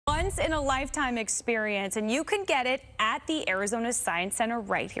once-in-a-lifetime experience, and you can get it at the Arizona Science Center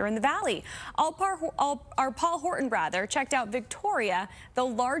right here in the Valley. Our Paul Horton checked out Victoria, the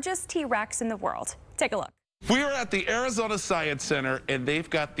largest T-Rex in the world. Take a look. We are at the Arizona Science Center, and they've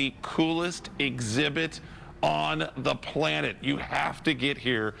got the coolest exhibit on the planet. You have to get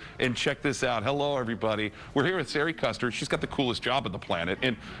here and check this out. Hello, everybody. We're here with Sari Custer. She's got the coolest job on the planet.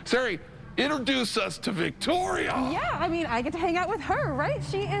 And Sari, introduce us to Victoria. Yeah, I mean, I get to hang out with her, right?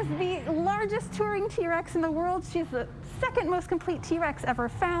 She is the largest touring T-Rex in the world. She's the second most complete T-Rex ever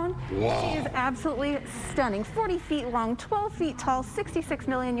found. Wow. She is absolutely stunning. 40 feet long, 12 feet tall, 66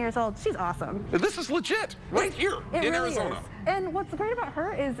 million years old. She's awesome. This is legit, right here in really Arizona. Is. And what's great about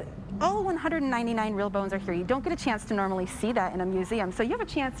her is all 199 real bones are here. You don't get a chance to normally see that in a museum. So you have a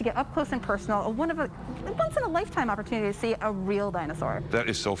chance to get up close and personal, a once-in-a-lifetime opportunity to see a real dinosaur. That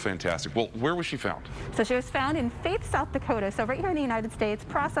is so fantastic. Well, where was she found? So she was found in Faith, South Dakota, so right here in the United States,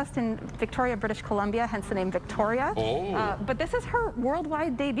 processed in Victoria, British Columbia, hence the name Victoria. Oh. But this is her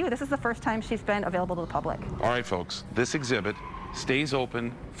worldwide debut. This is the first time she's been available to the public. All right, folks, this exhibit stays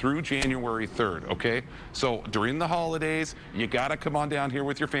open through January 3rd, okay? So during the holidays, you gotta come on down here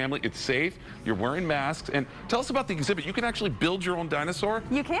with your family. It's safe, you're wearing masks, and tell us about the exhibit. You can actually build your own dinosaur?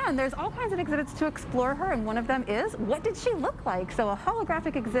 You can. There's all kinds of exhibits to explore her, and one of them is, what did she look like? So a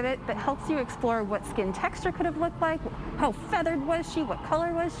holographic exhibit that helps you explore what skin texture could have looked like, how feathered was she, what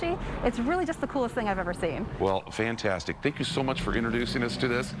color was she? It's really just the coolest thing I've ever seen. Well, fantastic. Thank you so much for introducing us to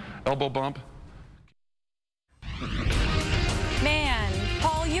this. Elbow bump. Man,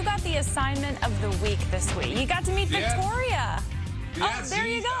 Paul, you got the assignment of the week this week. You got to meet Victoria. Oh, there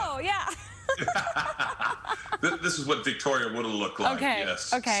you go. Yeah. This is what Victoria would have looked like. Okay.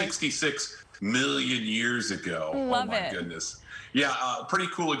 Yes. Okay. 66 million years ago. Love oh my it. goodness. Yeah, pretty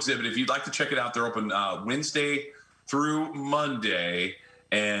cool exhibit. If you'd like to check it out, they're open Wednesday through Monday.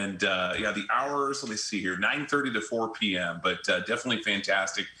 And yeah, the hours, let me see here, 9:30 to 4 p.m. But definitely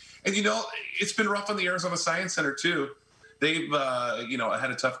fantastic. And you know, it's been rough on the Arizona Science Center too. They've, you know, had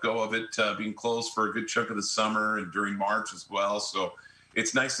a tough go of it being closed for a good chunk of the summer and during March as well. So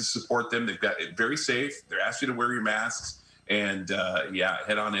it's nice to support them. They've got it very safe. They're asking you to wear your masks and, yeah,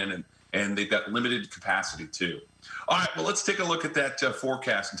 head on in. And they've got limited capacity too. All right, well, let's take a look at that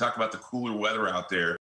forecast and talk about the cooler weather out there.